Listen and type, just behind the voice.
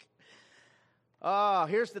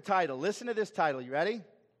Here's the title. Listen to this title. You ready?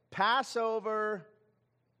 Passover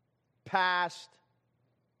passed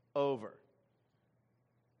over.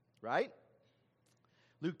 Right?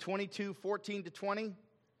 Luke 22:14-20.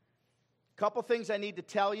 Couple things I need to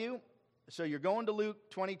tell you. So you're going to Luke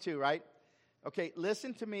 22, right? Okay,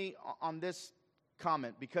 listen to me on this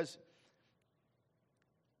comment, because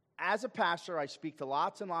as a pastor, I speak to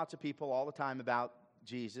lots and lots of people all the time about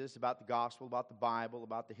Jesus, about the gospel, about the Bible,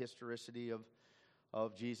 about the historicity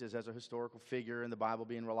of Jesus as a historical figure and the Bible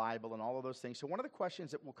being reliable and all of those things. So one of the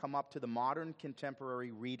questions that will come up to the modern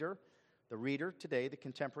contemporary reader, the reader today, the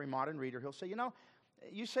contemporary modern reader, he'll say,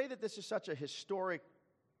 you say that this is such a historic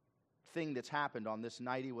thing that's happened on this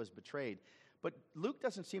night he was betrayed, but Luke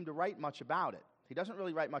doesn't seem to write much about it. He doesn't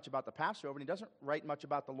really write much about the Passover, and he doesn't write much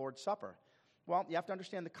about the Lord's Supper. Well, you have to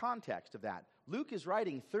understand the context of that. Luke is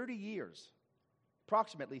writing 30 years,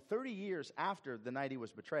 approximately 30 years after the night he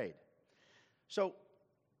was betrayed. So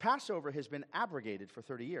Passover has been abrogated for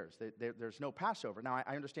 30 years. There's no Passover. Now,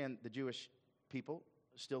 I understand the Jewish people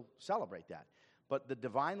still celebrate that. But the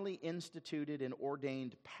divinely instituted and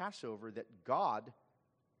ordained Passover that God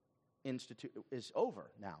instituted is over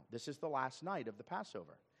now. This is the last night of the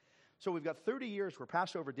Passover. So we've got 30 years where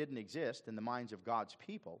Passover didn't exist in the minds of God's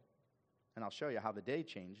people. And I'll show you how the day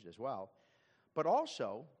changed as well. But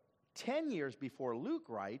also, 10 years before Luke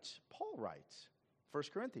writes, Paul writes 1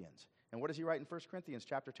 Corinthians. And what does he write in 1 Corinthians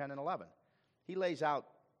chapter 10 and 11? He lays out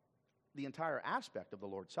the entire aspect of the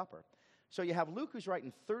Lord's Supper. So you have Luke who's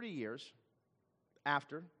writing 30 years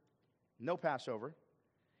after, no Passover.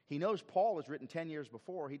 He knows Paul has written 10 years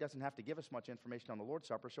before. He doesn't have to give us much information on the Lord's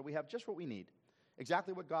Supper. So we have just what we need.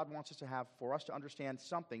 Exactly what God wants us to have for us to understand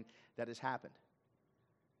something that has happened.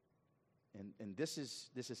 And this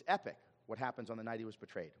is epic, what happens on the night he was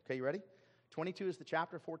betrayed. Okay, you ready? 22 is the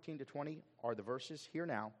chapter, 14-20 are the verses. Hear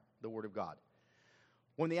now the word of God.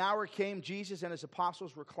 When the hour came, Jesus and his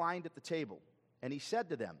apostles reclined at the table, and he said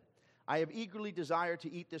to them, I have eagerly desired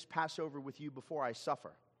to eat this Passover with you before I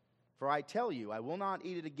suffer. For I tell you, I will not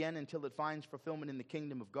eat it again until it finds fulfillment in the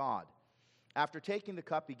kingdom of God. After taking the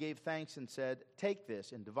cup, he gave thanks and said, Take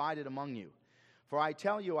this and divide it among you. For I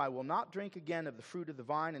tell you, I will not drink again of the fruit of the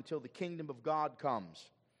vine until the kingdom of God comes.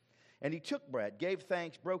 And he took bread, gave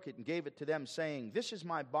thanks, broke it, and gave it to them, saying, This is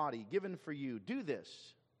my body given for you. Do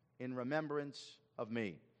this in remembrance of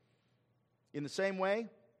me. In the same way,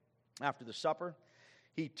 after the supper,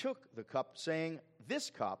 he took the cup, saying, This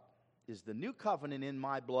cup is the new covenant in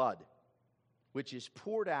my blood, which is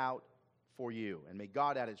poured out for you. And may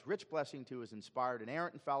God add his rich blessing to his inspired,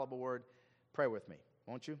 inerrant, infallible word. Pray with me,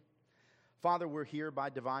 won't you? Father, we're here by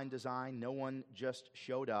divine design. No one just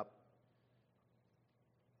showed up.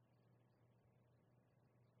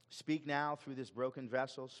 Speak now through this broken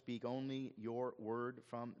vessel. Speak only your word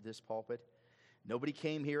from this pulpit. Nobody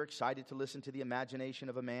came here excited to listen to the imagination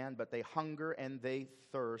of a man, but they hunger and they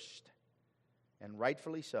thirst, and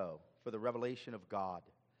rightfully so, for the revelation of God.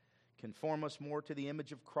 Conform us more to the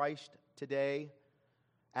image of Christ today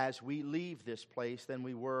as we leave this place than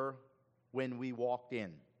we were when we walked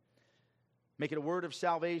in. Make it a word of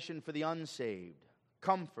salvation for the unsaved,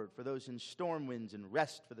 comfort for those in storm winds, and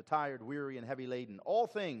rest for the tired, weary, and heavy laden. All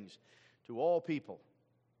things to all people.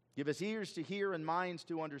 Give us ears to hear and minds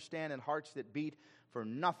to understand and hearts that beat for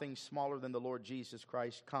nothing smaller than the Lord Jesus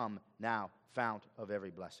Christ. Come now, fount of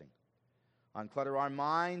every blessing. Unclutter our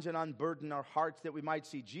minds and unburden our hearts that we might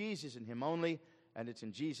see Jesus in him only. And it's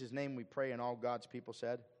in Jesus' name we pray, and all God's people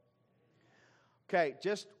said. Okay,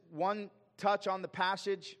 just one touch on the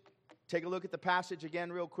passage. Take a look at the passage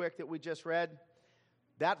again real quick that we just read.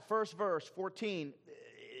 That first verse, 14,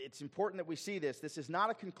 it's important that we see this. This is not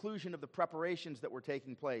a conclusion of the preparations that were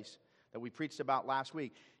taking place that we preached about last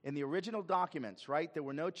week. In the original documents, right, there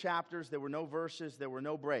were no chapters, there were no verses, there were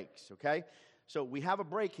no breaks, okay? So we have a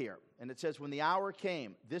break here, and it says, when the hour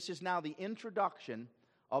came, this is now the introduction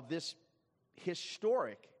of this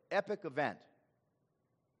historic, epic event.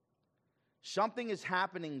 Something is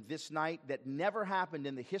happening this night that never happened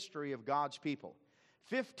in the history of God's people.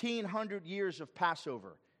 1,500 years of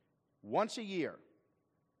Passover, once a year,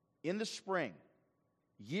 in the spring,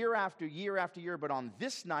 year after year after year, but on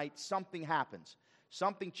this night, something happens.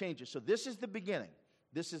 Something changes. So this is the beginning.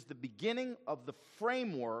 This is the beginning of the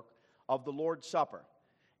framework of the Lord's Supper.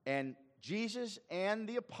 And Jesus and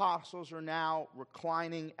the apostles are now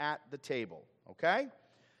reclining at the table. Okay?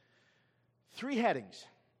 3 headings.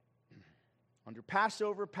 Under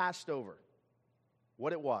Passover, passed over.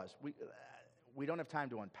 What it was. We don't have time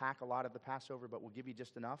to unpack a lot of the Passover, but we'll give you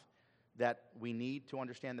just enough that we need to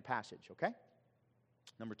understand the passage, okay?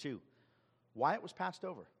 Number 2, why it was passed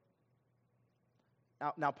over.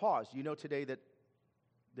 Now pause. You know today that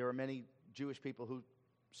there are many Jewish people who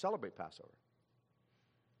celebrate Passover.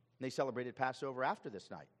 And they celebrated Passover after this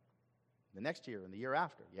night, the next year and the year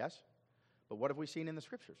after, yes? But what have we seen in the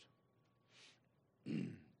Scriptures?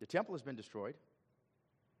 The temple has been destroyed.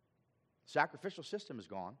 The sacrificial system is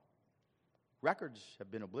gone. Records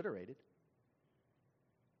have been obliterated.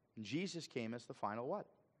 And Jesus came as the final what?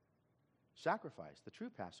 Sacrifice, the true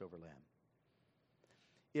Passover lamb.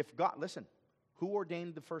 If God, listen, who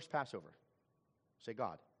ordained the first Passover? Say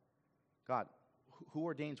God. God. Who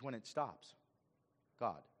ordains when it stops?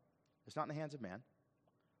 God. It's not in the hands of man.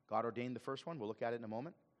 God ordained the first one. We'll look at it in a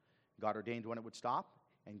moment. God ordained when it would stop,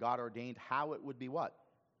 and God ordained how it would be what?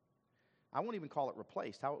 I won't even call it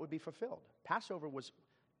replaced, how it would be fulfilled. Passover was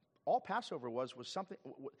something.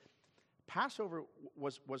 Passover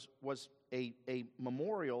was a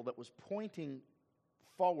memorial that was pointing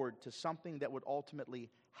forward to something that would ultimately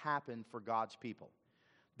happen for God's people.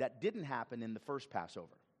 That didn't happen in the first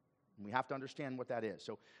Passover. And we have to understand what that is.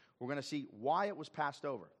 So we're going to see why it was passed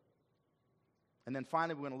over. And then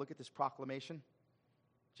finally, we're going to look at this proclamation,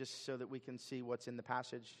 just so that we can see what's in the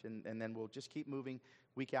passage, and then we'll just keep moving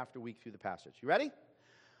week after week through the passage. You ready?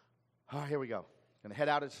 Oh, here we go. Going to head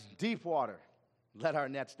out into deep water. Let our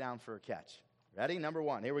nets down for a catch. Ready? Number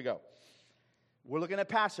one. Here we go. We're looking at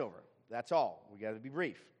Passover. That's all. We got to be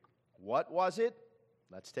brief. What was it?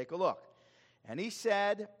 Let's take a look. And he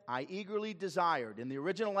said, I eagerly desired. In the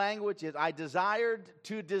original language, I desired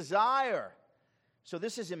to desire. So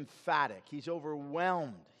this is emphatic. He's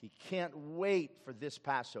overwhelmed. He can't wait for this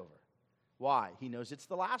Passover. Why? He knows it's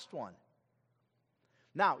the last one.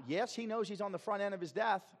 Now, yes, he knows he's on the front end of his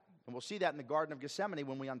death, and we'll see that in the Garden of Gethsemane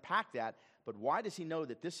when we unpack that. But why does he know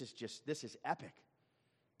that this is epic?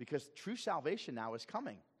 Because true salvation now is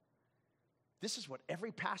coming. This is what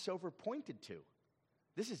every Passover pointed to.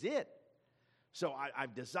 This is it. So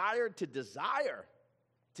I've desired to desire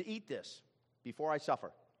to eat this before I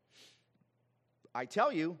suffer. I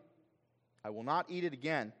tell you, I will not eat it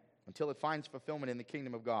again until it finds fulfillment in the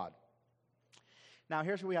kingdom of God. Now,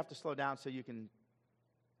 here's where we have to slow down so you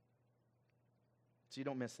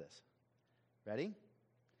don't miss this. Ready?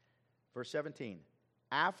 Verse 17.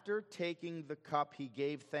 After taking the cup, he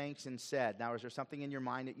gave thanks and said. Now, is there something in your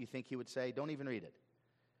mind that you think he would say? Don't even read it.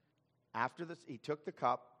 After this, he took the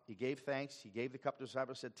cup, he gave thanks, he gave the cup to his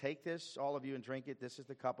disciples, said, take this, all of you, and drink it. This is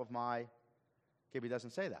the cup of my... Okay, but he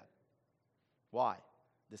doesn't say that. Why?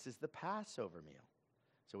 This is the Passover meal.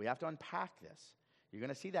 So we have to unpack this. You're going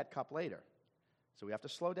to see that cup later. So we have to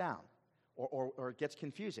slow down, or it gets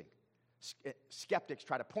confusing. Skeptics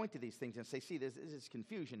try to point to these things and say, see, this is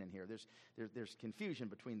confusion in here. There's confusion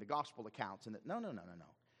between the gospel accounts. And no.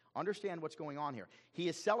 Understand what's going on here. He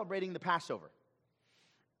is celebrating the Passover.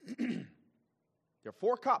 There are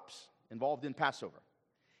 4 cups involved in Passover.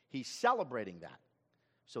 He's celebrating that.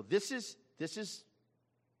 So this is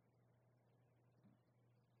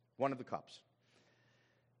one of the cups.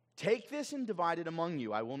 Take this and divide it among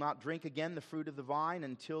you. I will not drink again the fruit of the vine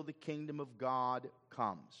until the kingdom of God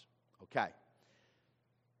comes. Okay.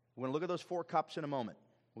 We're going to look at those 4 cups in a moment.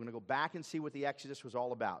 We're going to go back and see what the Exodus was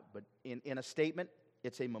all about. But in a statement,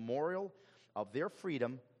 it's a memorial of their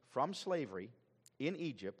freedom from slavery in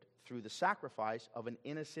Egypt through the sacrifice of an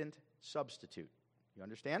innocent substitute. You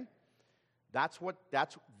understand? That's what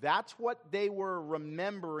they were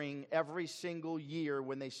remembering every single year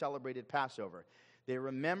when they celebrated Passover. They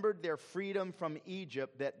remembered their freedom from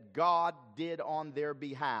Egypt that God did on their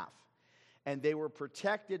behalf. And they were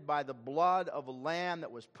protected by the blood of a lamb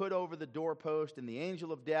that was put over the doorpost, and the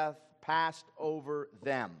angel of death passed over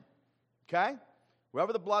them. Okay?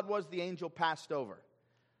 Wherever the blood was, the angel passed over.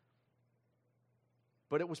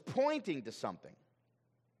 But it was pointing to something.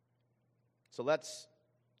 So let's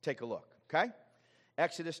take a look, okay?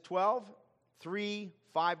 Exodus 12, 3,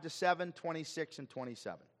 5 to 7, 26, and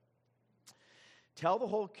 27. Tell the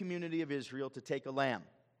whole community of Israel to take a lamb.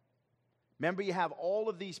 Remember, you have all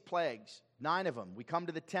of these plagues, 9 of them. We come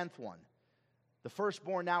to the 10th one. The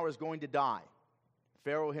firstborn now is going to die.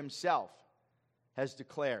 Pharaoh himself has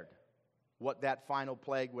declared what that final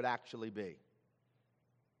plague would actually be.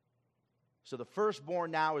 So the firstborn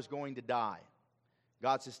now is going to die.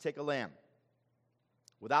 God says, take a lamb.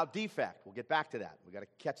 Without defect. We'll get back to that. We've got to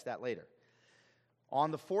catch that later. On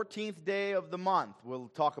the 14th day of the month, we'll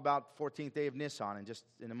talk about 14th day of Nisan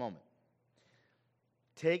in a moment.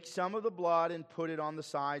 Take some of the blood and put it on the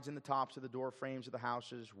sides and the tops of the door frames of the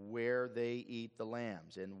houses where they eat the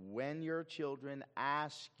lambs. And when your children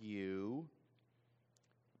ask you,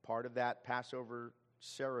 part of that Passover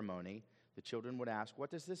ceremony, the children would ask,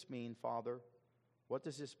 what does this mean, Father? What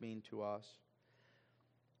does this mean to us?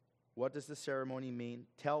 What does the ceremony mean?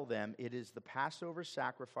 Tell them it is the Passover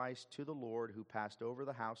sacrifice to the Lord who passed over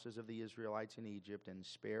the houses of the Israelites in Egypt and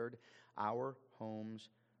spared our homes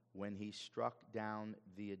when he struck down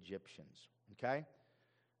the Egyptians. Okay?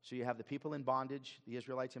 So you have the people in bondage, the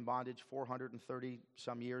Israelites in bondage, 430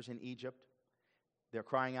 some years in Egypt. They're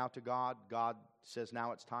crying out to God. God says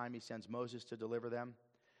now it's time. He sends Moses to deliver them.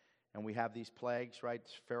 And we have these plagues, right?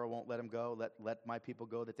 Pharaoh won't let them go. Let my people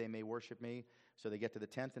go that they may worship me. So they get to the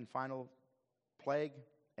 10th and final plague,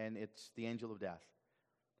 and it's the angel of death.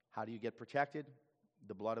 How do you get protected?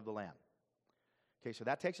 The blood of the Lamb. Okay, so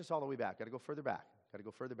that takes us all the way back. Got to go further back.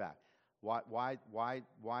 Why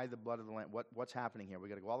the blood of the Lamb? What's happening here? We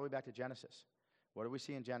got to go all the way back to Genesis. What do we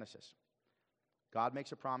see in Genesis? God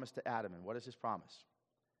makes a promise to Adam, and what is his promise?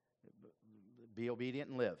 Be obedient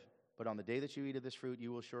and live. But on the day that you eat of this fruit,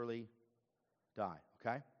 you will surely die.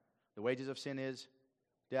 Okay? The wages of sin is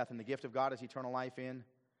death, and the gift of God is eternal life in.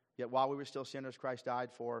 Yet while we were still sinners, Christ died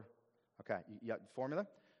for. Okay, you got the formula?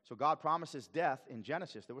 So God promises death in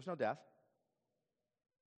Genesis. There was no death.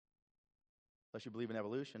 Unless you believe in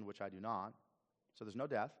evolution, which I do not. So there's no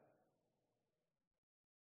death.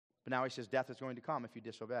 But now he says death is going to come if you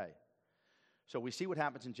disobey. So we see what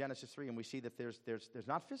happens in Genesis 3, and we see that there's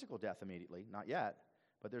not physical death immediately, not yet,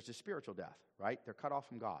 but there's a spiritual death, right? They're cut off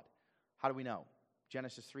from God. How do we know?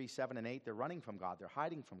 Genesis 3, 7, and 8, they're running from God. They're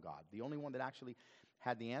hiding from God. The only one that actually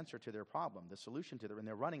had the answer to their problem, the solution to their, and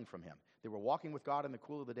they're running from him. They were walking with God in the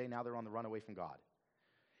cool of the day. Now they're on the run away from God.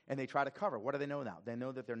 And they try to cover. What do they know now? They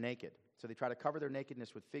know that they're naked. So they try to cover their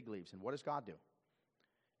nakedness with fig leaves. And what does God do?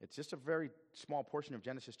 It's just a very small portion of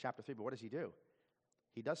Genesis chapter 3, but what does he do?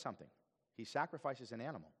 He does something. He sacrifices an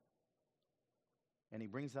animal. And he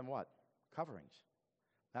brings them what? Coverings.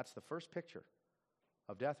 That's the first picture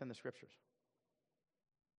of death in the Scriptures.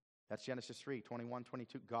 That's Genesis 3, 21,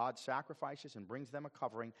 22. God sacrifices and brings them a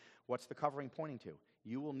covering. What's the covering pointing to?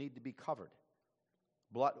 You will need to be covered.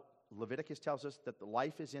 Blood. Leviticus tells us that the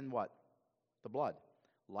life is in what? The blood.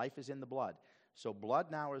 Life is in the blood. So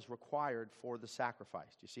blood now is required for the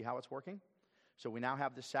sacrifice. Do you see how it's working? So we now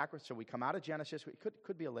have this sacrifice. So we come out of Genesis. It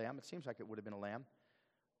could be a lamb. It seems like it would have been a lamb.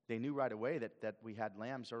 They knew right away that we had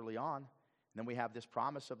lambs early on. And then we have this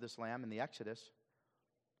promise of this lamb in the Exodus.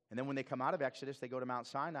 And then when they come out of Exodus, they go to Mount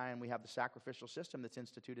Sinai, and we have the sacrificial system that's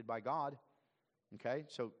instituted by God. Okay,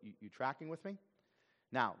 so you tracking with me?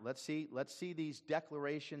 Now, let's see these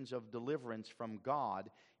declarations of deliverance from God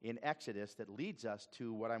in Exodus that leads us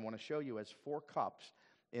to what I want to show you as 4 cups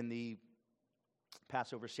in the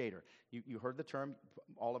Passover Seder. You heard the term.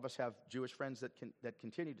 All of us have Jewish friends that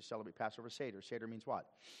continue to celebrate Passover Seder. Seder means what?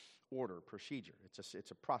 Order, procedure.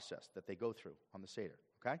 It's a process that they go through on the Seder,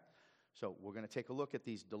 okay? So we're going to take a look at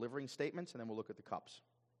these delivering statements, and then we'll look at the cups.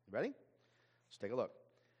 You ready? Let's take a look.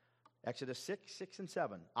 Exodus 6, 6, and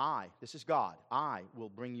 7. This is God, I will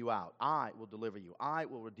bring you out. I will deliver you. I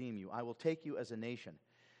will redeem you. I will take you as a nation.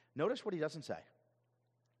 Notice what he doesn't say.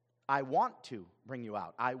 I want to bring you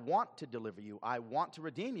out. I want to deliver you. I want to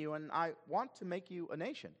redeem you, and I want to make you a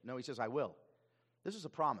nation. No, he says, I will. This is a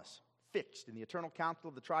promise fixed in the eternal counsel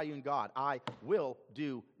of the triune God. I will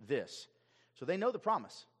do this. So they know the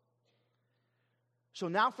promise. So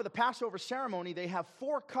now for the Passover ceremony, they have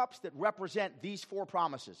 4 cups that represent these 4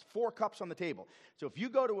 promises. 4 cups on the table. So if you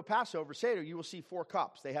go to a Passover Seder, you will see 4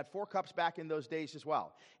 cups. They had 4 cups back in those days as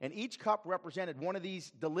well. And each cup represented one of these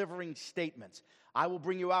delivering statements. I will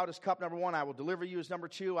bring you out as cup number 1. I will deliver you as number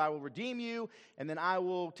 2. I will redeem you. And then I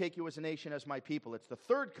will take you as a nation, as my people. It's the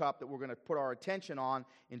 3rd cup that we're going to put our attention on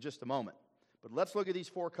in just a moment. But let's look at these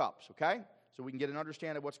 4 cups, okay? So we can get an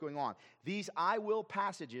understanding of what's going on. These I will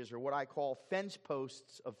passages are what I call fence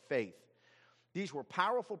posts of faith. These were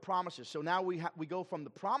powerful promises. So now we go from the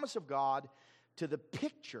promise of God to the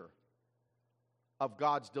picture of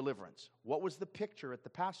God's deliverance. What was the picture at the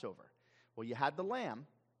Passover? Well, you had the lamb,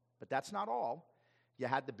 but that's not all. You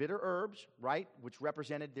had the bitter herbs, right, which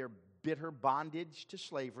represented their bitter bondage to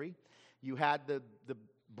slavery. You had the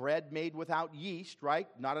bread made without yeast, right?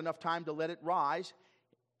 Not enough time to let it rise.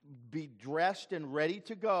 Be dressed and ready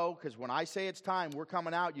to go, because when I say it's time, we're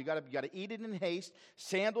coming out. You got to eat it in haste.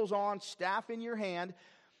 Sandals on, staff in your hand.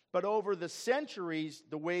 But over the centuries,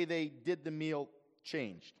 the way they did the meal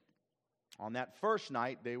changed. On that first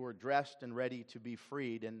night, they were dressed and ready to be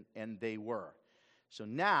freed, and they were. So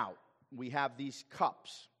now we have these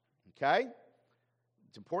cups. Okay,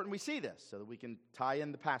 it's important we see this so that we can tie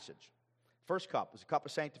in the passage. First cup was a cup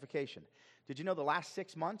of sanctification. Did you know the last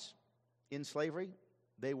 6 months in slavery,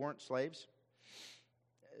 they weren't slaves?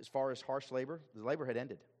 As far as harsh labor, the labor had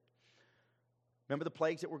ended. Remember the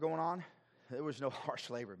plagues that were going on? There was no harsh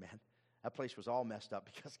labor, man. That place was all messed up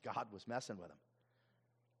because God was messing with them.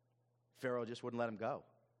 Pharaoh just wouldn't let them go.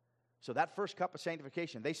 So that first cup of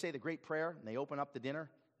sanctification, they say the great prayer, and they open up the dinner,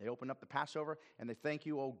 they open up the Passover, and they thank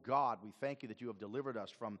you, oh God, we thank you that you have delivered us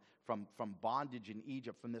from bondage in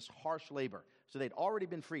Egypt, from this harsh labor. So they'd already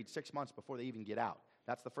been freed 6 months before they even get out.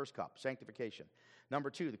 That's the first cup, sanctification. Number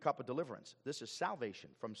 2, the cup of deliverance. This is salvation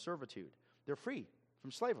from servitude. They're free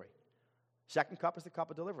from slavery. Second cup is the cup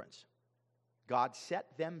of deliverance. God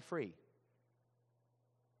set them free.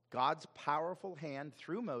 God's powerful hand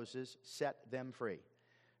through Moses set them free.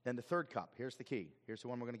 Then the third cup, here's the key. Here's the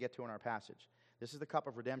one we're going to get to in our passage. This is the cup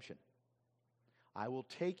of redemption. I will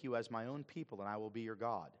take you as my own people, and I will be your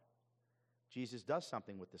God. Jesus does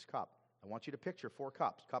something with this cup. I want you to picture 4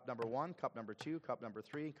 cups. Cup number 1, cup number 2, cup number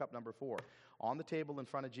 3, and cup number 4 on the table in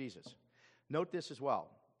front of Jesus. Note this as well.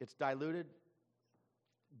 It's diluted,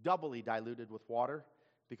 doubly diluted with water,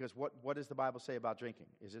 because what does the Bible say about drinking?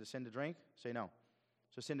 Is it a sin to drink? Say no.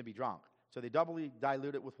 It's a sin to be drunk. So they doubly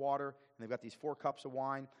dilute it with water, and they've got these 4 cups of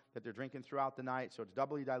wine that they're drinking throughout the night, so it's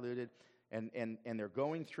doubly diluted, and they're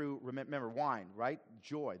going through, remember, wine, right?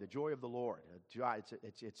 Joy, the joy of the Lord.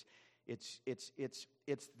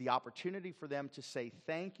 It's the opportunity for them to say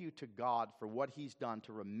thank you to God for what He's done,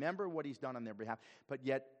 to remember what He's done on their behalf, but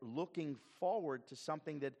yet looking forward to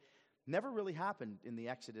something that never really happened in the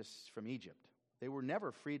Exodus from Egypt. They were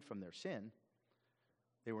never freed from their sin.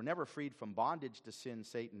 They were never freed from bondage to sin,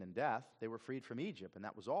 Satan, and death. They were freed from Egypt, and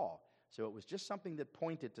that was all. So it was just something that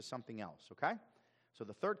pointed to something else, okay? So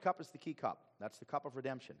the third cup is the key cup. That's the cup of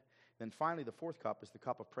redemption. Then finally, the fourth cup is the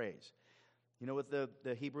cup of praise. You know what the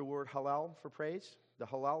Hebrew word hallel for praise? The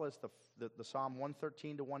hallel is the Psalm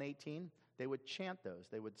 113 to 118. They would chant those.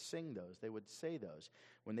 They would sing those. They would say those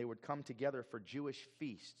when they would come together for Jewish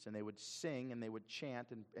feasts, and they would sing and they would chant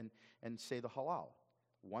and say the hallel.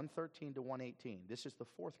 113 to 118. This is the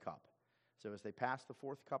fourth cup. So as they passed the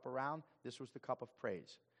fourth cup around, this was the cup of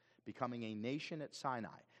praise. Becoming a nation at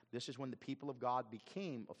Sinai. This is when the people of God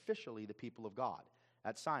became officially the people of God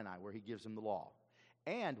at Sinai, where He gives them the law.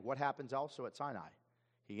 And what happens also at Sinai?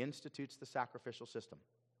 He institutes the sacrificial system.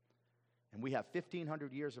 And we have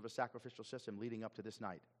 1,500 years of a sacrificial system leading up to this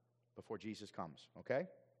night before Jesus comes. Okay?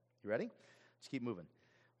 You ready? Let's keep moving.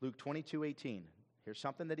 Luke 22:18. Here's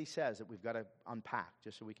something that He says that we've got to unpack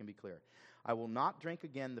just so we can be clear. I will not drink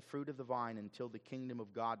again the fruit of the vine until the kingdom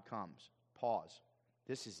of God comes. Pause.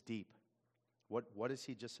 This is deep. What does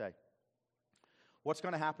He just say? What's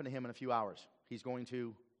going to happen to him in a few hours? He's going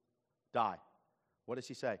to die. What does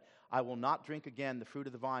He say? I will not drink again the fruit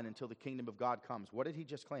of the vine until the kingdom of God comes. What did He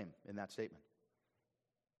just claim in that statement?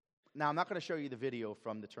 Now, I'm not going to show you the video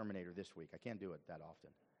from the Terminator this week. I can't do it that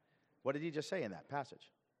often. What did He just say in that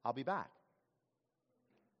passage? I'll be back.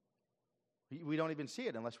 We don't even see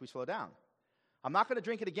it unless we slow down. I'm not going to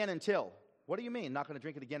drink it again until. What do you mean, not going to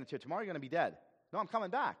drink it again until? Tomorrow you're going to be dead. No, I'm coming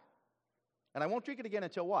back. And I won't drink it again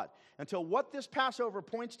until what? Until what this Passover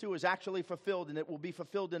points to is actually fulfilled, and it will be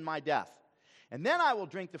fulfilled in my death. And then I will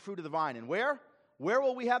drink the fruit of the vine. And where? Where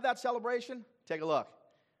will we have that celebration? Take a look.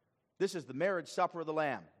 This is the marriage supper of the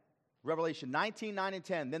Lamb. Revelation 19, 9, and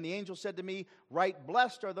 10. Then the angel said to me, "Right,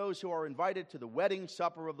 blessed are those who are invited to the wedding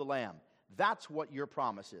supper of the Lamb." That's what your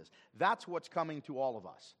promise is. That's what's coming to all of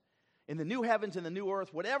us. In the new heavens and the new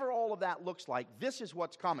earth, whatever all of that looks like, this is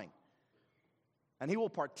what's coming. And He will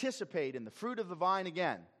participate in the fruit of the vine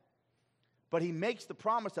again. But He makes the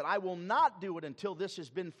promise that I will not do it until this has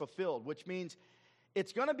been fulfilled, which means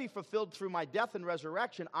it's going to be fulfilled through my death and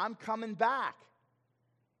resurrection. I'm coming back.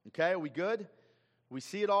 Okay, are we good? We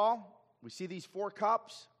see it all. We see these 4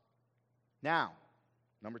 cups. Now,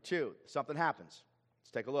 number 2, something happens.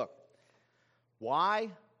 Let's take a look. Why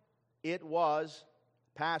it was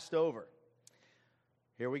passed over.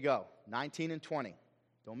 Here we go, 19 and 20.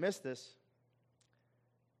 Don't miss this.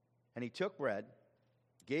 And He took bread,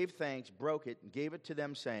 gave thanks, broke it, and gave it to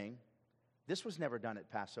them, saying, this was never done at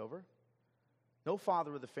Passover. No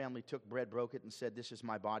father of the family took bread, broke it, and said, this is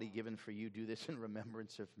my body given for you. Do this in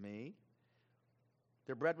remembrance of me.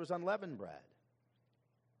 Their bread was unleavened bread.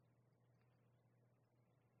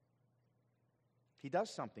 He does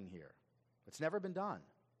something here. It's never been done.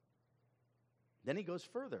 Then He goes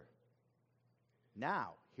further.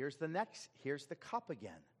 Now, here's the cup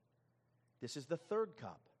again. This is the third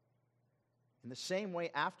cup. In the same way,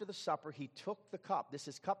 after the supper, He took the cup. This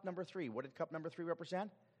is cup number 3. What did cup number 3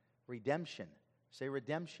 represent? Redemption. Say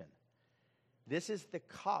redemption. This is the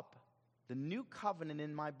cup, the new covenant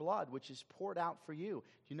in my blood, which is poured out for you.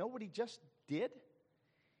 Do you know what He just did?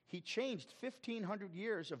 He changed 1,500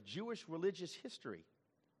 years of Jewish religious history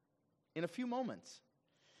in a few moments.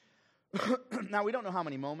 Now, we don't know how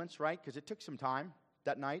many moments, right? Because it took some time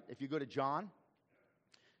that night. If you go to John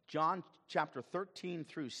John chapter 13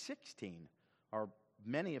 through 16 are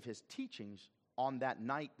many of his teachings on that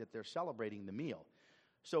night that they're celebrating the meal.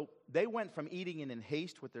 So they went from eating it in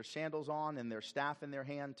haste with their sandals on and their staff in their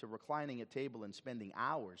hand to reclining at table and spending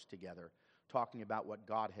hours together talking about what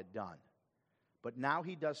God had done. But now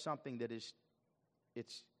he does something that is,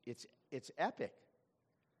 it's epic.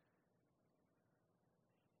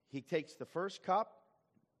 He takes the first cup,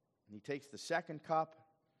 and he takes the second cup,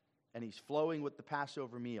 and he's flowing with the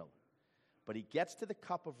Passover meal. But he gets to the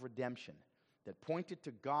cup of redemption that pointed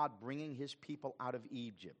to God bringing his people out of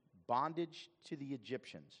Egypt, bondage to the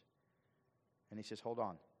Egyptians. And he says, hold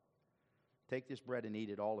on. Take this bread and eat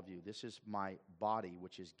it, all of you. This is my body,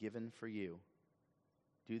 which is given for you.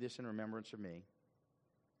 Do this in remembrance of me.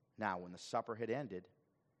 Now, when the supper had ended,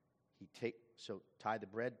 tie the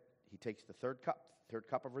bread. He takes the third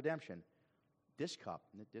cup of redemption. This cup,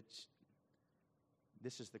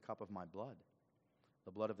 this is the cup of my blood,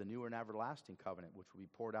 the blood of the new and everlasting covenant, which will be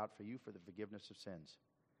poured out for you for the forgiveness of sins.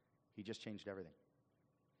 He just changed everything.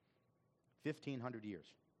 1,500 years.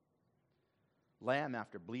 Lamb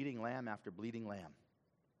after bleeding lamb after bleeding lamb.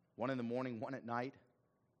 One in the morning, one at night,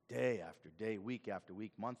 day after day, week after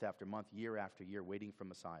week, month after month, year after year, waiting for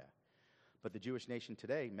Messiah. But the Jewish nation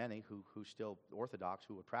today, many who still Orthodox,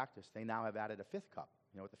 who would practice, they now have added a fifth cup.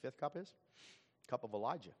 You know what the fifth cup is? Cup of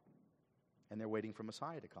Elijah. And they're waiting for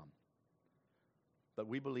Messiah to come. But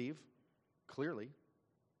we believe, clearly,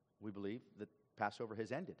 that Passover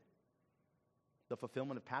has ended. The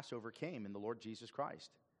fulfillment of Passover came in the Lord Jesus Christ.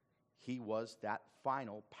 He was that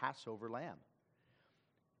final Passover lamb.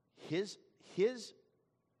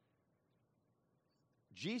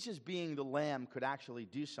 Jesus being the lamb could actually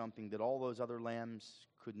do something that all those other lambs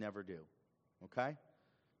could never do. Okay?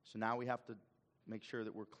 So now we have to make sure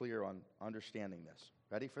that we're clear on understanding this.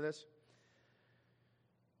 Ready for this?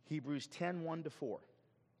 Hebrews 10, 1-4.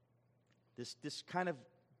 This kind of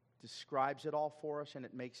describes it all for us, and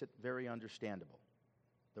it makes it very understandable.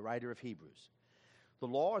 The writer of Hebrews. The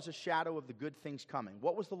law is a shadow of the good things coming.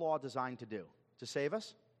 What was the law designed to do? To save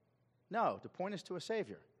us? No, to point us to a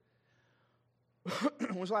Savior.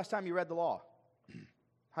 When was the last time you read the law?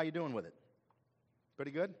 How you doing with it?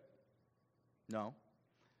 Pretty good? No.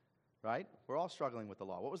 Right? We're all struggling with the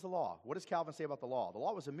law. What was the law? What does Calvin say about the law? The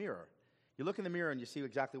law was a mirror. You look in the mirror and you see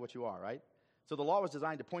exactly what you are, right? So the law was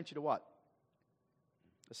designed to point you to what?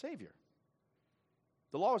 A Savior.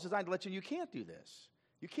 The law was designed to let you know you can't do this.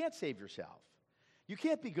 You can't save yourself. You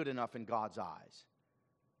can't be good enough in God's eyes.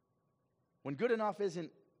 When good enough isn't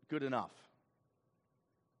good enough.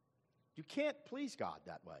 You can't please God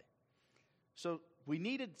that way. So we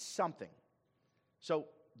needed something. So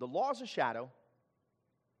the law is a shadow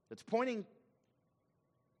that's pointing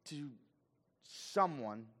to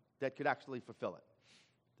someone that could actually fulfill it.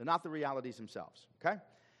 They're not the realities themselves, okay?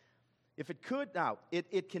 If it could, now,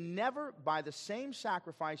 it can never, by the same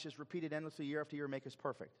sacrifices repeated endlessly year after year, make us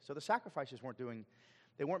perfect. So the sacrifices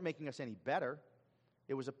weren't making us any better.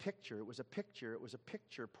 It was a picture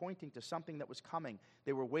pointing to something that was coming.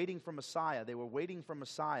 They were waiting for Messiah.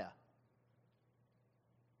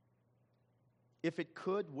 If it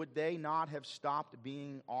could, would they not have stopped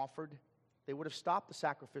being offered? They would have stopped the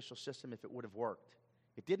sacrificial system if it would have worked.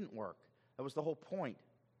 It didn't work. That was the whole point.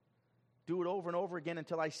 Do it over and over again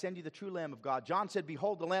until I send you the true Lamb of God. John said,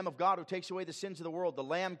 behold, the Lamb of God who takes away the sins of the world. The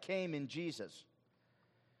Lamb came in Jesus.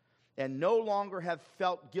 And no longer have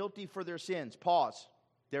felt guilty for their sins. Pause.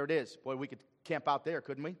 There it is. Boy, we could camp out there,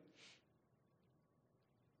 couldn't we?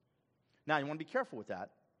 Now, you want to be careful with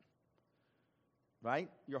that. Right?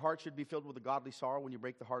 Your heart should be filled with a godly sorrow when you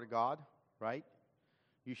break the heart of God. Right?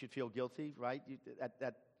 You should feel guilty. Right?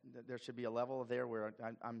 There should be a level there where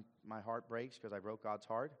my heart breaks because I broke God's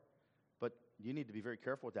heart. But you need to be very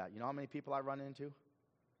careful with that. You know how many people I run into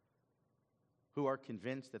who are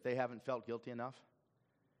convinced that they haven't felt guilty enough?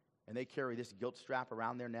 And they carry this guilt strap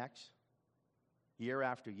around their necks year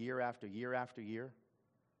after year after year after year.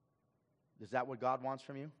 Is that what God wants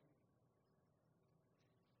from you?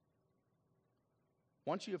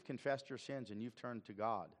 Once you have confessed your sins and you've turned to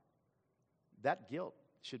God, that guilt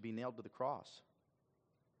should be nailed to the cross.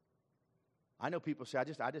 I know people say,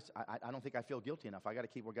 I don't think I feel guilty enough. We got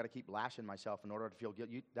to keep lashing myself in order to feel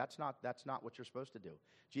guilty. That's not what you're supposed to do.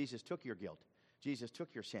 Jesus took your guilt. Jesus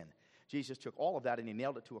took your sin. Jesus took all of that and he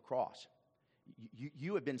nailed it to a cross.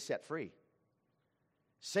 You have been set free.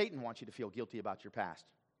 Satan wants you to feel guilty about your past.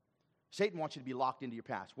 Satan wants you to be locked into your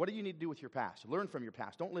past. What do you need to do with your past? Learn from your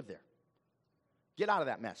past. Don't live there. Get out of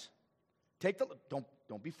that mess.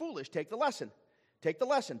 Don't be foolish. Take the lesson. Take the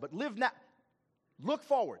lesson, but live now. Look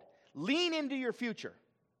forward. Lean into your future.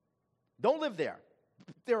 Don't live there.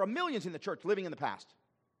 There are millions in the church living in the past.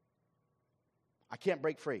 I can't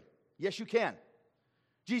break free. Yes, you can.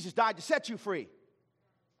 Jesus died to set you free.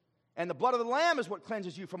 And the blood of the Lamb is what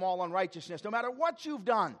cleanses you from all unrighteousness, no matter what you've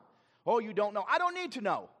done. Oh, you don't know. I don't need to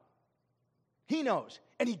know. He knows,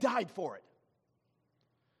 and he died for it.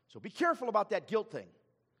 So be careful about that guilt thing.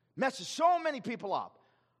 Messes so many people up.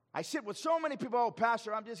 I sit with so many people, oh,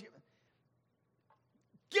 Pastor, I'm just...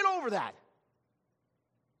 Get over that.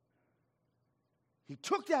 He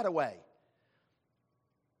took that away.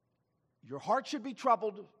 Your heart should be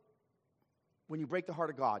troubled when you break the heart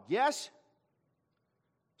of God. Yes?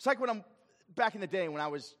 It's like when I'm back in the day when I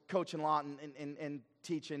was coaching a lot and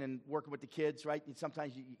teaching and working with the kids, right?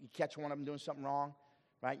 Sometimes you catch one of them doing something wrong,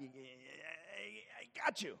 right? I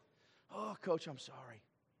got you. Oh, coach, I'm sorry.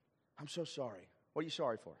 I'm so sorry. What are you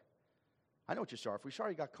sorry for? I know what you're sorry for. You're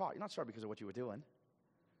sorry you got caught. You're not sorry because of what you were doing.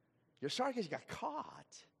 You're sorry because you got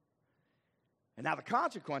caught. And now the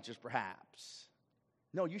consequences, perhaps.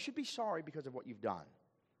 No, you should be sorry because of what you've done.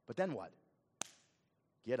 But then what?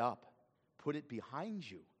 Get up. Put it behind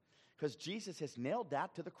you. Because Jesus has nailed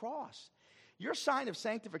that to the cross. Your sign of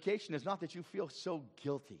sanctification is not that you feel so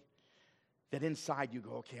guilty that inside you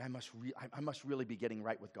go, okay, I must really be getting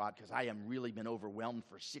right with God because I have really been overwhelmed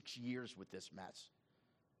for 6 years with this mess.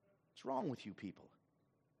 What's wrong with you people?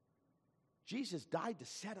 Jesus died to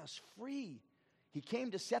set us free. He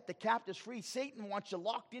came to set the captives free. Satan wants you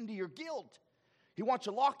locked into your guilt. He wants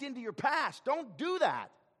you locked into your past. Don't do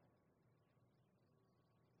that.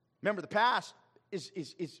 Remember, the past is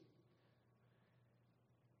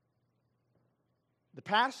the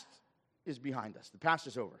past is behind us. The past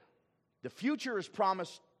is over. The future is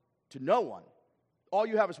promised to no one. All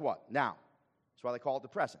you have is what? Now. That's why they call it the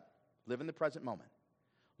present. Live in the present moment.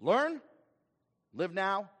 Learn, live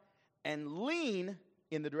now, and lean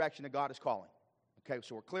in the direction that God is calling. Okay,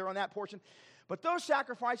 so we're clear on that portion. But those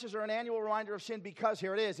sacrifices are an annual reminder of sin because,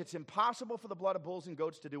 here it is, it's impossible for the blood of bulls and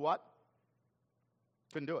goats to do what?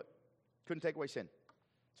 Couldn't do it. Couldn't take away sin.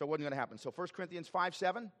 So it wasn't going to happen. So 1 Corinthians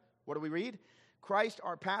 5:7, what do we read? Christ,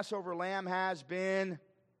 our Passover lamb, has been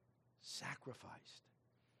sacrificed.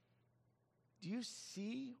 Do you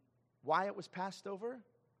see why it was passed over?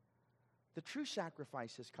 The true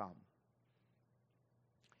sacrifice has come.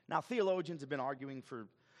 Now, theologians have been arguing for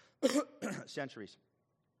centuries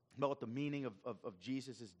about what the meaning of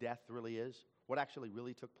Jesus' death really is, what actually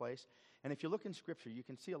really took place. And if you look in Scripture, you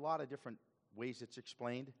can see a lot of different ways it's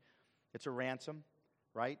explained. It's a ransom,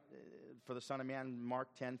 right? For the Son of Man, Mark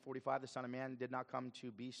 10:45, the Son of Man did not come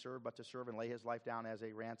to be served, but to serve and lay his life down as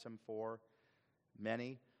a ransom for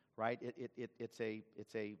many, right? It's a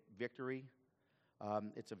victory.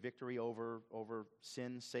 It's a victory over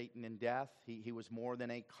sin, Satan, and death. He was more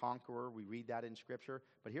than a conqueror. We read that in Scripture.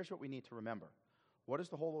 But here's what we need to remember. What is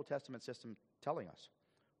the whole Old Testament system telling us?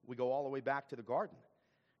 We go all the way back to the garden.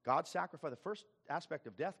 God sacrificed, the first aspect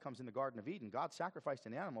of death comes in the Garden of Eden. God sacrificed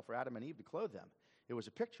an animal for Adam and Eve to clothe them. It was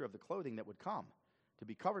a picture of the clothing that would come, to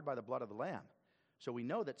be covered by the blood of the Lamb. So we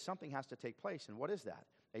know that something has to take place. And what is that?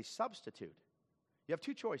 A substitute. You have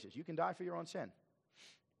two choices. You can die for your own sin.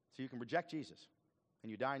 So you can reject Jesus,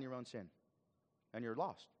 and you die in your own sin, and you're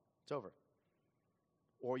lost. It's over.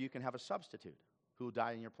 Or you can have a substitute who will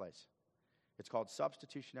die in your place. It's called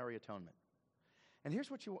substitutionary atonement. And here's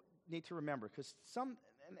what you need to remember, because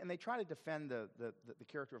and they try to defend the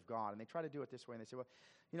character of God, and they try to do it this way, and they say, well,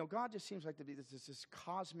 you know, God just seems like to be this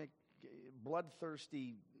cosmic,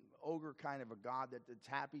 bloodthirsty, ogre kind of a God that's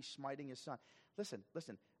happy smiting his son. Listen.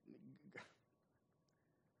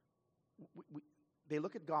 They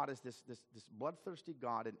look at God as this bloodthirsty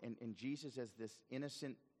God and Jesus as this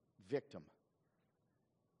innocent victim.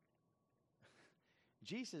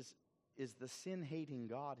 Jesus is the sin-hating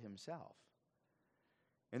God himself.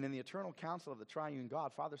 And in the eternal counsel of the triune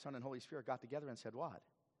God, Father, Son, and Holy Spirit got together and said what?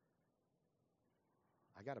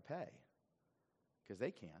 I got to pay. Because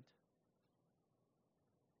they can't.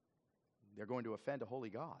 They're going to offend a holy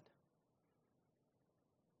God.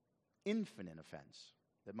 Infinite offense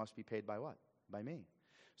that must be paid by what? By me.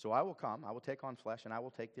 So I will come, I will take on flesh, and I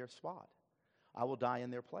will take their spot. I will die in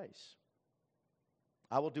their place.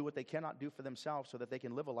 I will do what they cannot do for themselves so that they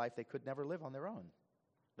can live a life they could never live on their own.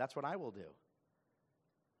 That's what I will do.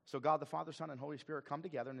 So God, the Father, Son, and Holy Spirit come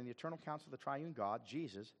together, and in the eternal counsel of the triune God,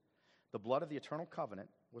 Jesus, the blood of the eternal covenant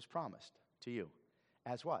was promised to you.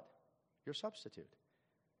 As what? Your substitute.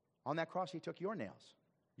 On that cross, he took your nails,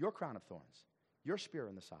 your crown of thorns, your spear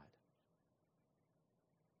in the side.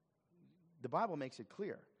 The Bible makes it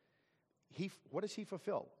clear. What does he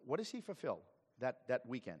fulfill? What does he fulfill that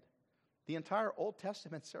weekend? The entire Old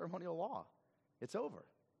Testament ceremonial law. It's over.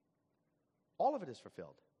 All of it is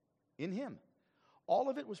fulfilled in him. All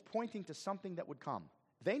of it was pointing to something that would come.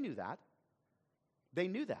 They knew that. They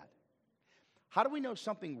knew that. How do we know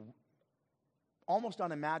something almost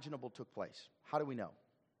unimaginable took place? How do we know?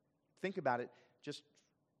 Think about it just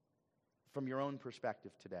from your own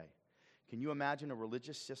perspective today. Can you imagine a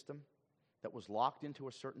religious system that was locked into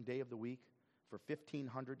a certain day of the week for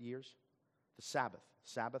 1,500 years? The Sabbath.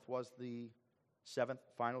 Sabbath was the seventh,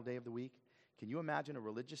 final day of the week. Can you imagine a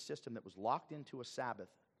religious system that was locked into a Sabbath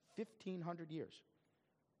 1,500 years?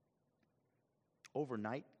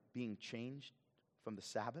 Overnight being changed from the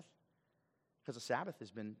Sabbath? Because the Sabbath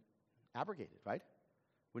has been abrogated, right?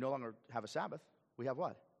 We no longer have a Sabbath. We have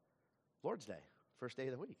what? Lord's Day, first day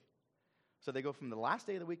of the week. So they go from the last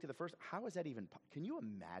day of the week to the first. How is that even? Can you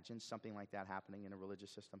imagine something like that happening in a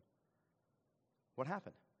religious system? What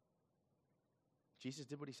happened? Jesus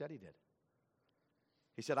did what he said he did.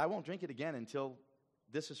 He said, I won't drink it again until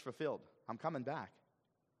this is fulfilled. I'm coming back.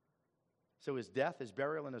 So his death, his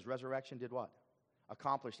burial, and his resurrection did what?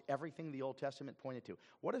 Accomplished everything the Old Testament pointed to.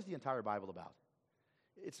 What is the entire Bible about?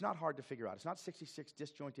 It's not hard to figure out. It's not 66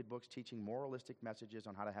 disjointed books teaching moralistic messages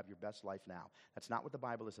on how to have your best life now. That's not what the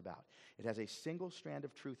Bible is about. It has a single strand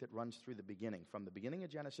of truth that runs through the beginning, from the beginning of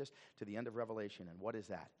Genesis to the end of Revelation. And what is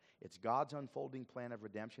that? It's God's unfolding plan of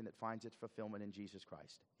redemption that finds its fulfillment in Jesus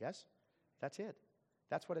Christ. Yes? That's it.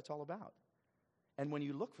 That's what it's all about. And when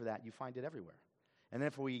you look for that, you find it everywhere. And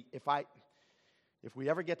if we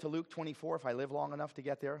ever get to Luke 24, if I live long enough to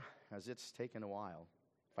get there, as it's taken a while.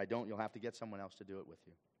 If I don't, you'll have to get someone else to do it with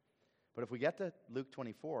you. But if we get to Luke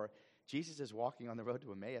 24, Jesus is walking on the road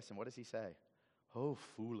to Emmaus, and what does he say? Oh,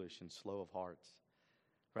 foolish and slow of hearts.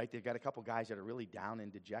 Right? They've got a couple guys that are really down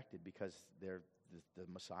and dejected because the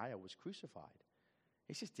Messiah was crucified.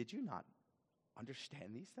 He says, did you not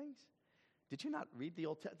understand these things? Did you not read the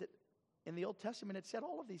Old Testament? In the Old Testament, it said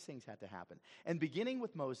all of these things had to happen. And beginning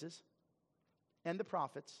with Moses and the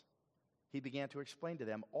prophets, he began to explain to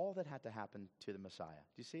them all that had to happen to the Messiah.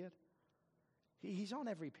 Do you see it? He's on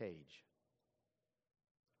every page.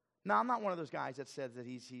 Now, I'm not one of those guys that says that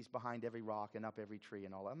he's behind every rock and up every tree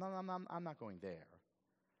and all that. I'm not going there.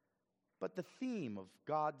 But the theme of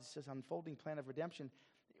God's unfolding plan of redemption,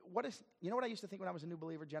 you know what I used to think when I was a new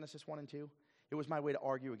believer, Genesis 1 and 2? It was my way to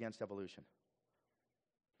argue against evolution.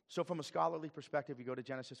 So from a scholarly perspective, you go to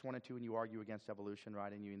Genesis 1 and 2 and you argue against evolution,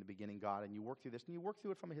 right? And you in the beginning God, and you work through this, and you work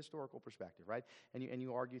through it from a historical perspective, right? And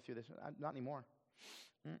you argue through this. Not anymore.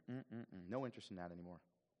 No interest in that anymore.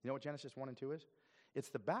 You know what Genesis 1 and 2 is? It's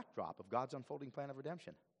the backdrop of God's unfolding plan of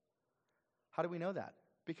redemption. How do we know that?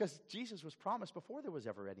 Because Jesus was promised before there was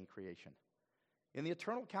ever any creation. In the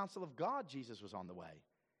eternal counsel of God, Jesus was on the way.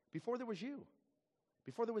 Before there was you.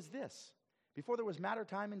 Before there was this. Before there was matter,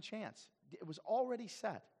 time, and chance. It was already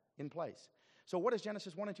set in place. So what does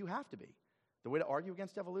Genesis 1 and 2 have to be? The way to argue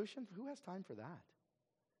against evolution? Who has time for that?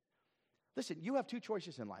 Listen, you have two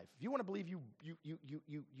choices in life. If you want to believe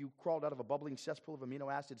you crawled out of a bubbling cesspool of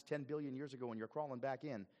amino acids 10 billion years ago and you're crawling back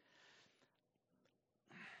in,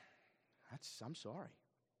 I'm sorry.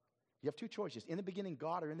 You have two choices. In the beginning,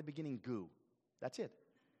 God, or in the beginning, goo. That's it.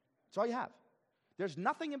 That's all you have. There's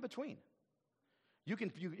nothing in between. You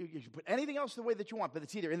can put anything else the way that you want, but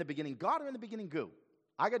it's either in the beginning God or in the beginning goo.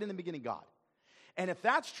 I got in the beginning God. And if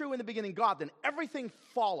that's true in the beginning God, then everything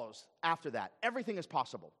follows after that. Everything is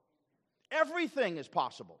possible. Everything is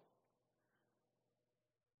possible.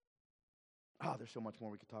 Oh, there's so much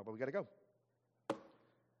more we could talk about. We got to go.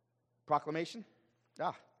 Proclamation.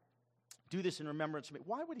 Do this in remembrance of me.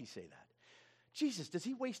 Why would he say that? Jesus, does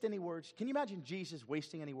he waste any words? Can you imagine Jesus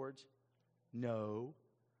wasting any words? No.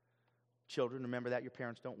 Children, remember that your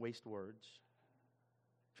parents don't waste words.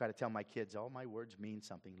 Try to tell my kids, all my words mean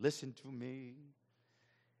something. Listen to me.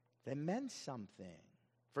 They meant something.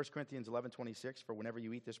 1 Corinthians 11:26, for whenever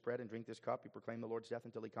you eat this bread and drink this cup, you proclaim the Lord's death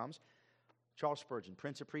until he comes. Charles Spurgeon,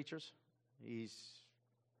 Prince of Preachers, he's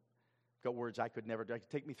got words I could never do. It could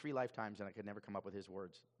take me 3 lifetimes and I could never come up with his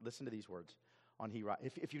words. Listen to these words.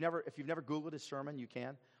 If you've never Googled his sermon, you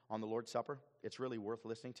can, on the Lord's Supper. It's really worth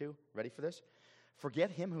listening to. Ready for this?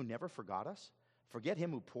 Forget him who never forgot us. Forget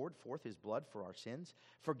him who poured forth his blood for our sins.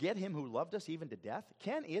 Forget him who loved us even to death.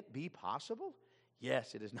 Can it be possible?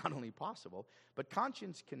 Yes, it is not only possible, but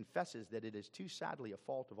conscience confesses that it is too sadly a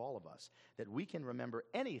fault of all of us that we can remember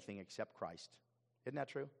anything except Christ. Isn't that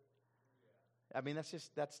true? I mean,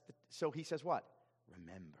 so he says what?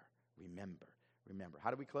 Remember, remember, remember.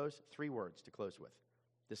 How do we close? 3 words to close with.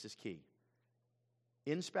 This is key.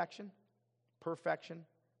 Inspection, perfection,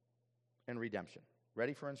 and redemption.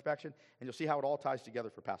 Ready for inspection? And you'll see how it all ties together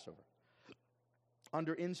for Passover.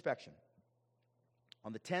 Under inspection,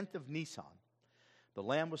 on the 10th of Nisan, the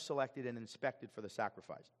lamb was selected and inspected for the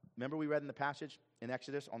sacrifice. Remember we read in the passage in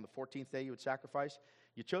Exodus, on the 14th day you would sacrifice?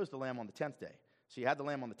 You chose the lamb on the 10th day. So you had the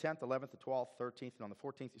lamb on the 10th, 11th, the 12th, 13th, and on the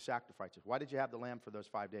 14th you sacrificed it. Why did you have the lamb for those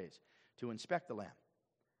 5 days? To inspect the lamb.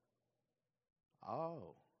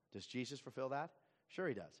 Oh, does Jesus fulfill that? Sure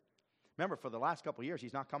he does. Remember, for the last couple of years,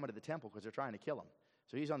 he's not coming to the temple because they're trying to kill him.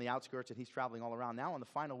 So he's on the outskirts and he's traveling all around. Now on the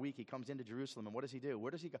final week, he comes into Jerusalem, and what does he do?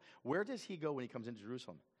 Where does he go? Where does he go when he comes into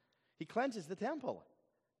Jerusalem? He cleanses the temple.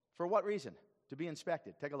 For what reason? To be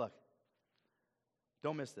inspected. Take a look.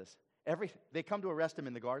 Don't miss this. They come to arrest him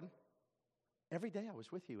in the garden. Every day I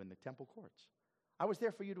was with you in the temple courts. I was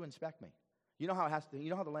there for you to inspect me. You know how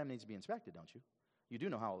the lamb needs to be inspected, don't you? You do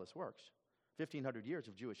know how all this works. 1,500 years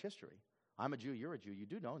of Jewish history. I'm a Jew, you're a Jew. You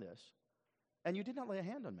do know this. And you did not lay a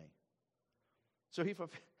hand on me. So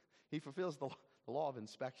he fulfills the law of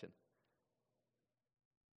inspection.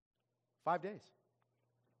 5 days.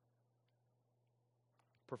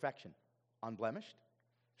 Perfection. Unblemished?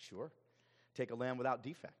 Sure. Take a lamb without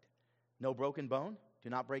defect. No broken bone? Do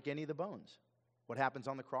not break any of the bones. What happens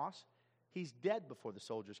on the cross? He's dead before the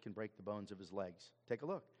soldiers can break the bones of his legs. Take a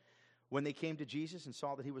look. When they came to Jesus and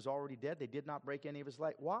saw that he was already dead, they did not break any of his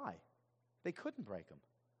legs. Why? They couldn't break them.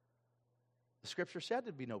 The scripture said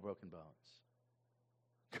there'd be no broken bones.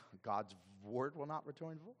 God's word will not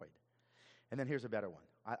return void. And then here's a better one.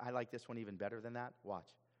 I like this one even better than that. Watch.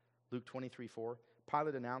 Luke 23:4.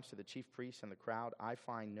 Pilate announced to the chief priests and the crowd, I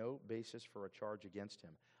find no basis for a charge against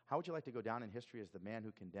him. How would you like to go down in history as the man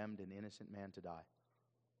who condemned an innocent man to die?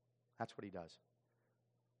 That's what he does.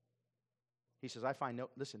 He says,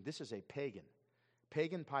 listen, this is a pagan.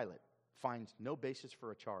 Pagan Pilate finds no basis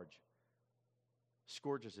for a charge,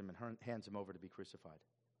 scourges him and hands him over to be crucified.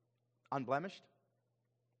 Unblemished,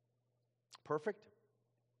 perfect.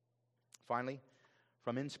 Finally,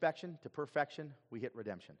 from inspection to perfection, we hit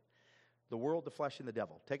redemption. The world, the flesh, and the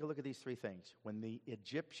devil. Take a look at these three things. When the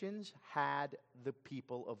Egyptians had the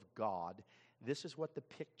people of God, this is what the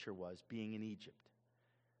picture was being in Egypt.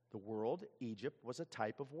 The world, Egypt, was a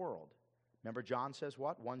type of world. Remember John says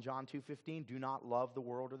what? 1 John 2:15, do not love the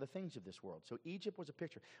world or the things of this world. So Egypt was a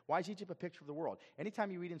picture. Why is Egypt a picture of the world?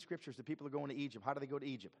 Anytime you read in scriptures that people are going to Egypt, how do they go to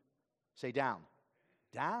Egypt? Say down.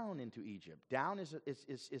 Down into Egypt. Down is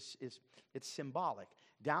it's symbolic.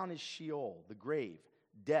 Down is Sheol, the grave,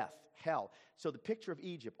 death, hell. So the picture of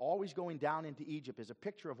Egypt, always going down into Egypt, is a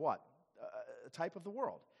picture of what? A type of the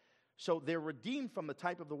world. So they're redeemed from the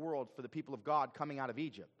type of the world for the people of God coming out of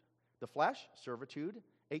Egypt. The flesh, servitude,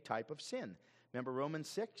 a type of sin. Remember Romans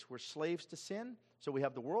 6, we're slaves to sin. So we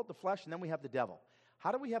have the world, the flesh, and then we have the devil.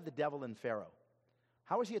 How do we have the devil in Pharaoh?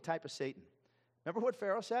 How is he a type of Satan? Remember what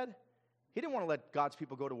Pharaoh said? He didn't want to let God's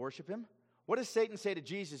people go to worship him. What does Satan say to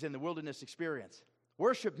Jesus in the wilderness experience?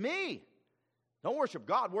 Worship me. Don't worship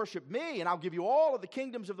God, worship me, and I'll give you all of the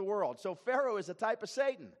kingdoms of the world. So Pharaoh is a type of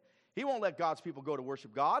Satan. He won't let God's people go to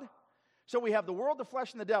worship God. So we have the world, the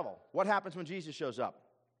flesh, and the devil. What happens when Jesus shows up?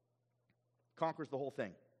 Conquers the whole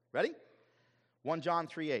thing. Ready? 1 John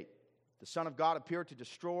 3:8. The Son of God appeared to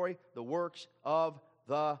destroy the works of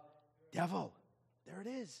the devil. There it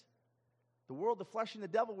is. The world, the flesh, and the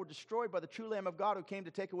devil were destroyed by the true Lamb of God who came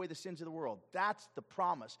to take away the sins of the world. That's the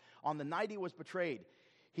promise. On the night he was betrayed,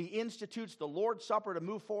 he institutes the Lord's Supper to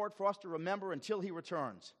move forward for us to remember until he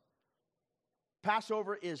returns.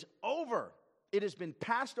 Passover is over. It has been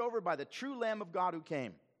passed over by the true Lamb of God who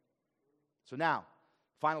came. So now,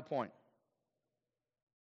 final point.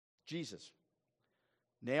 Jesus,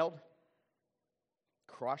 nailed,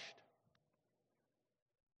 crushed,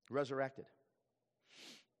 resurrected.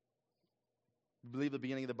 You believe the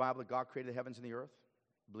beginning of the Bible that God created the heavens and the earth?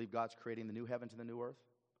 You believe God's creating the new heavens and the new earth?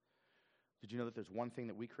 Did you know that there's one thing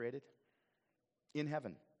that we created? In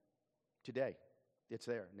heaven, today. It's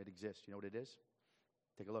there and it exists. You know what it is?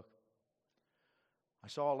 Take a look. I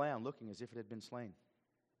saw a lamb looking as if it had been slain.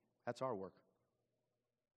 That's our work.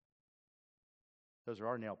 Those are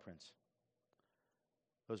our nail prints.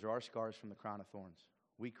 Those are our scars from the crown of thorns.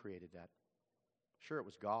 We created that. Sure, it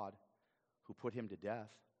was God who put him to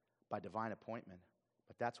death by divine appointment,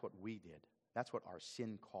 but that's what we did. That's what our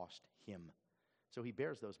sin cost him. So he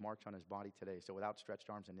bears those marks on his body today. So with outstretched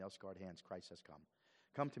arms and nail-scarred hands, Christ has come.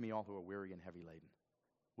 Come to me, all who are weary and heavy laden.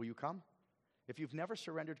 Will you come? If you've never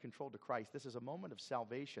surrendered control to Christ, this is a moment of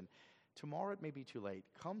salvation. Tomorrow it may be too late.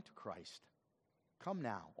 Come to Christ. Come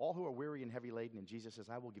now, all who are weary and heavy laden, and Jesus says,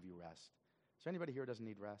 I will give you rest. Is there anybody here who doesn't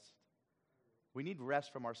need rest? We need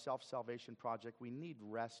rest from our self-salvation project. We need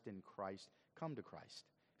rest in Christ. Come to Christ.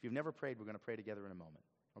 If you've never prayed, we're going to pray together in a moment.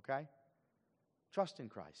 Okay? Trust in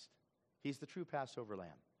Christ. He's the true Passover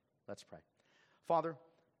lamb. Let's pray. Father,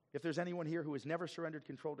 if there's anyone here who has never surrendered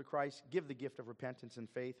control to Christ, give the gift of repentance and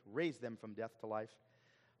faith. Raise them from death to life.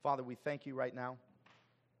 Father, we thank you right now.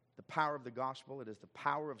 The power of the gospel, it is the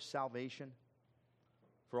power of salvation.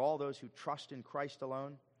 for all those who trust in Christ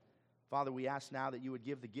alone. Father, we ask now that you would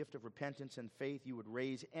give the gift of repentance and faith. You would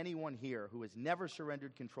raise anyone here who has never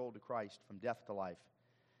surrendered control to Christ from death to life.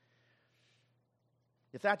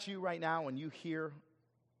 If that's you right now and you hear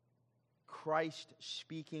Christ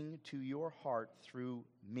speaking to your heart through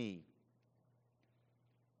me,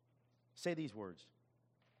 say these words.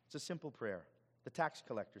 It's a simple prayer. The tax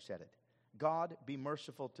collector said it. God, be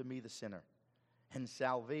merciful to me, the sinner, and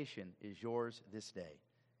salvation is yours this day.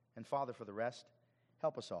 And Father, for the rest,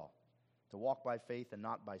 help us all to walk by faith and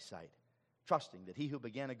not by sight, trusting that he who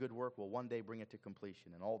began a good work will one day bring it to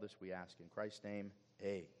completion. And all this we ask in Christ's name,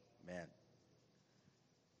 amen.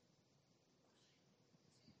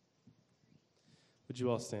 Would you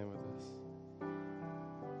all stand with us?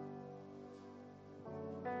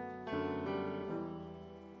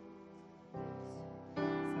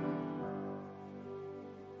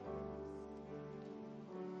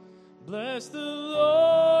 Bless the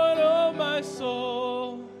Lord, oh my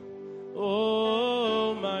soul,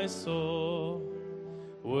 oh my soul.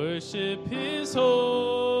 Worship his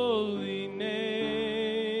holy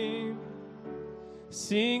name.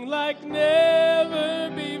 Sing like never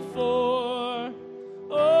before,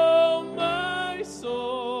 oh my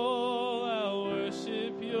soul. I'll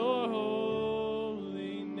worship your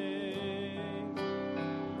holy name.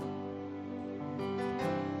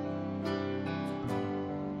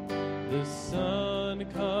 The sun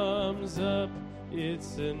comes up,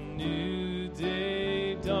 it's a new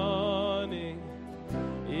day dawning.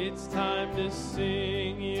 It's time to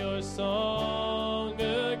sing your song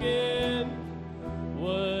again.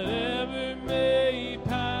 Whatever may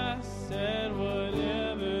pass and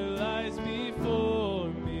whatever lies before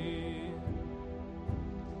me,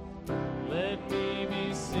 let me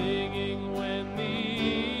be singing when the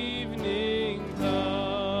evening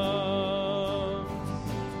comes.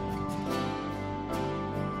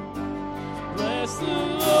 Bless the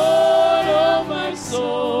Lord, oh my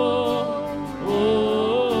soul,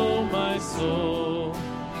 oh my soul.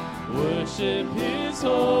 Worship his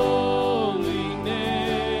holy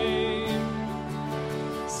name.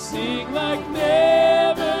 Sing like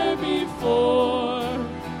never before,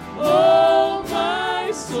 oh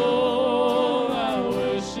my soul. I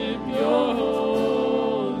worship your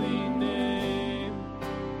holy name.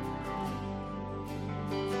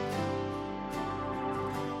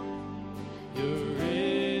 You're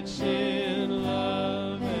rich in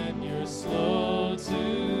love and you're slow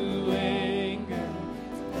to anger.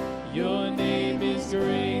 Your name is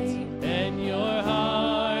great and your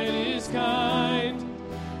heart is kind.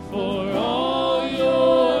 For all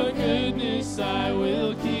your goodness I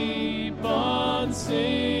will keep on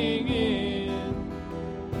singing.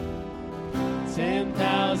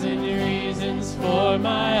 10,000 reasons for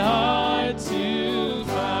my heart to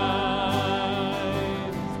find.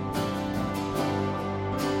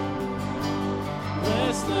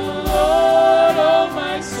 Bless the Lord, oh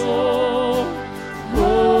my soul,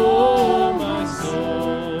 oh my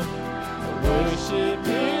soul. Worship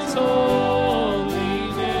his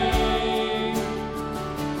holy name.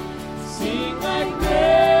 Sing like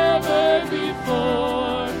never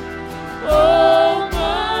before, oh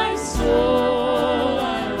my soul.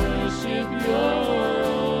 I worship your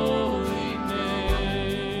holy name.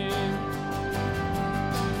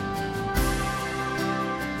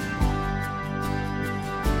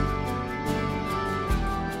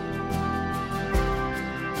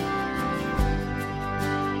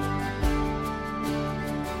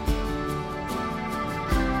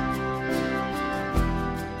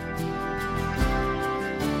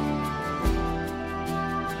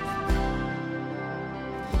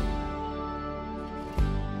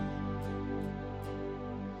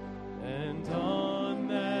 And on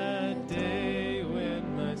that day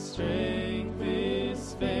when my strength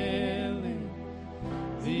is failing,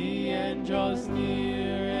 the end draws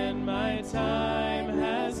near and my time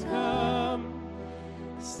has come,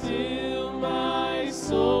 still my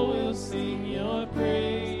soul will sing your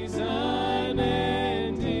praise unending.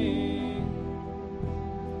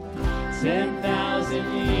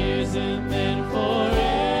 10,000 years and then forevermore.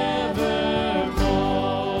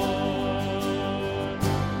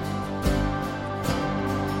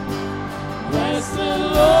 Bless the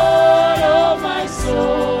Lord, oh my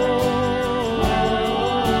soul,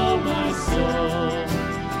 oh my soul.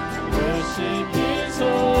 Worship his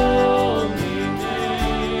holy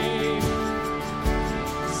name.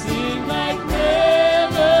 Sing like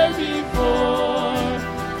never before,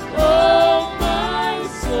 oh my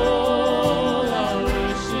soul. I'll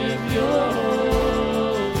worship your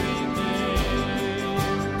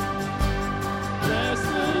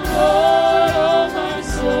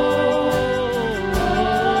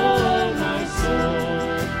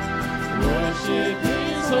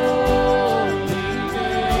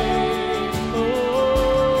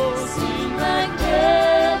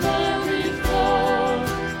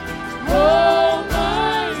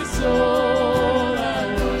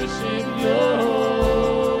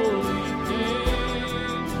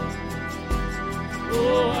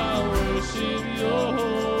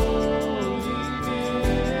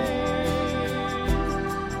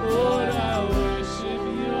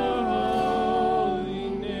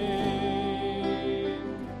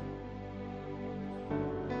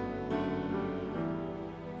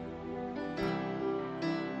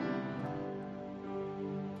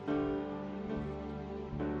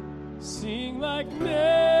like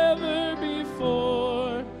never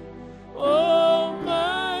before. Oh,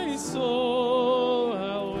 my soul,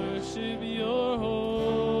 I'll worship your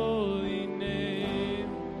holy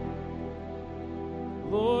name.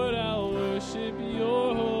 Lord, I'll worship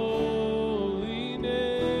your holy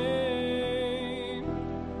name.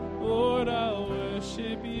 Lord, I'll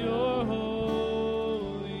worship your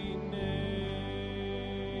holy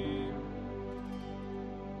name.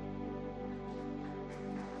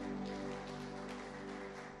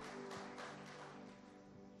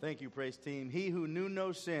 Thank you, praise team. He who knew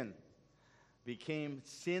no sin became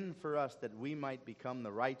sin for us that we might become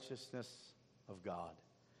the righteousness of God.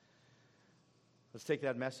 Let's take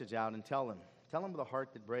that message out and tell him. Tell him with a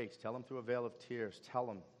heart that breaks. Tell him through a veil of tears. Tell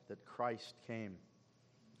him that Christ came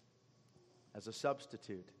as a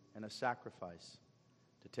substitute and a sacrifice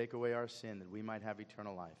to take away our sin that we might have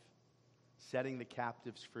eternal life, setting the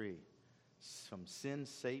captives free from sin,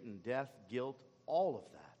 Satan, death, guilt, all of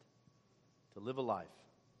that, to live a life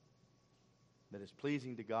that is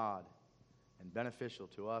pleasing to God and beneficial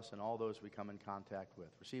to us and all those we come in contact with.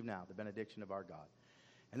 Receive now the benediction of our God.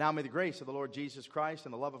 And now may the grace of the Lord Jesus Christ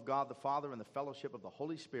and the love of God the Father and the fellowship of the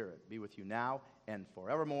Holy Spirit be with you now and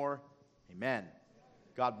forevermore. Amen.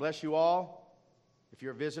 God bless you all. If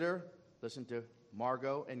you're a visitor, listen to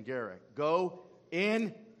Margot and Garrett. Go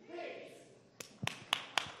in peace.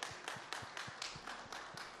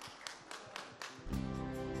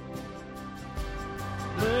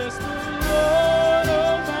 Bless the Lord,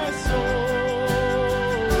 oh my soul,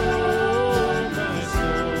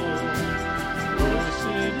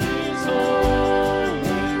 worship his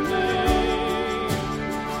holy name.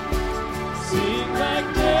 Sing like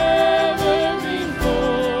never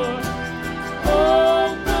before,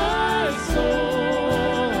 oh my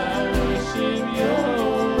soul, I worship your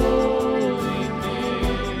holy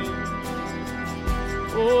name.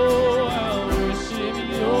 Oh, I worship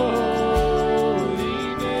your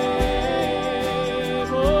holy name.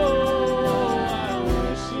 Oh, I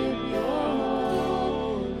worship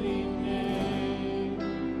your holy name.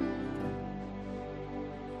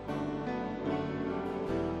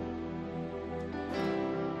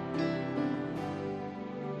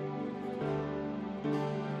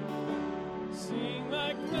 Sing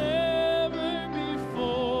like never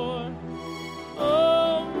before.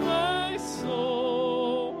 Oh, my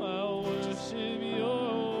soul, I'll worship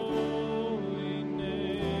your holy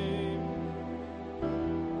name.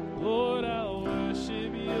 Lord, I'll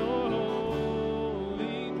worship your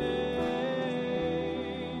holy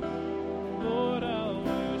name. Lord, I'll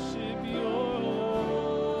worship your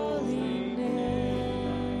holy name.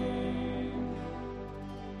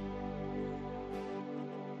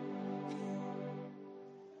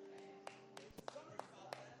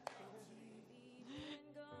 Even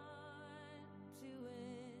gone to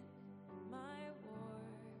win my war.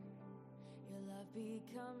 Your love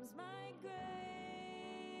becomes my greatest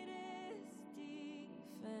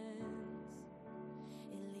defense.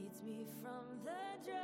 It leads me from the